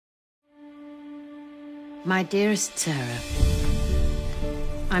My dearest Sarah,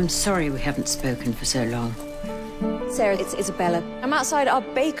 I'm sorry we haven't spoken for so long. Sarah, it's Isabella. I'm outside our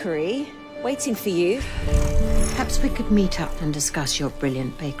bakery, waiting for you. Perhaps we could meet up and discuss your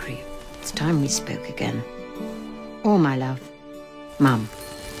brilliant bakery. It's time we spoke again. All my love, Mum.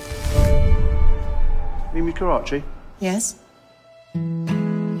 Mimi Karachi? Yes? You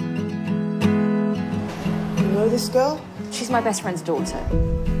know this girl? She's my best friend's daughter.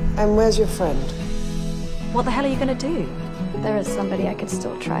 And where's your friend? What the hell are you going to do? There is somebody I could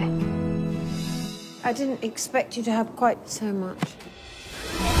still try. I didn't expect you to have quite so much.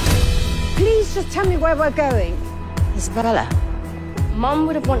 Please just tell me where we're going. Isabella. Mum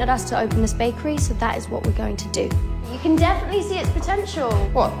would have wanted us to open this bakery, so that is what we're going to do. You can definitely see its potential.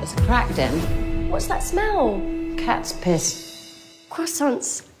 What, there's a crack in? What's that smell? Cat's piss.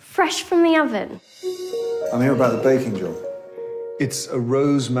 Croissants, fresh from the oven. I'm here about the baking job. It's a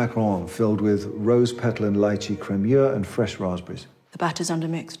rose macaron filled with rose petal and lychee cremure and fresh raspberries. The batter's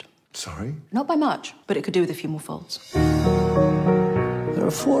undermixed. Sorry? Not by much, but it could do with a few more folds. There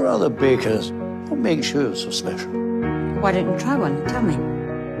are 4 other bakers. What makes you so special? Why don't you try one? Tell me.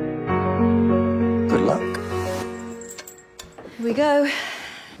 Good luck. Here we go.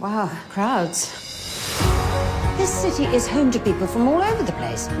 Wow, crowds. This city is home to people from all over the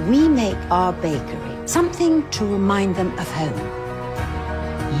place. We make our bakery something to remind them of home.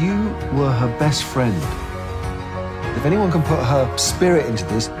 You were her best friend. If anyone can put her spirit into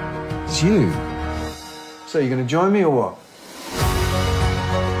this, it's you. So you're going to join me or what?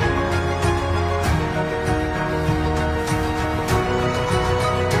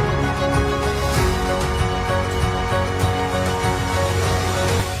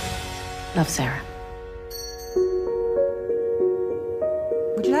 Love, Sarah.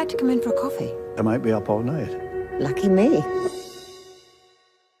 Would you like to come in for a coffee? I might be up all night. Lucky me.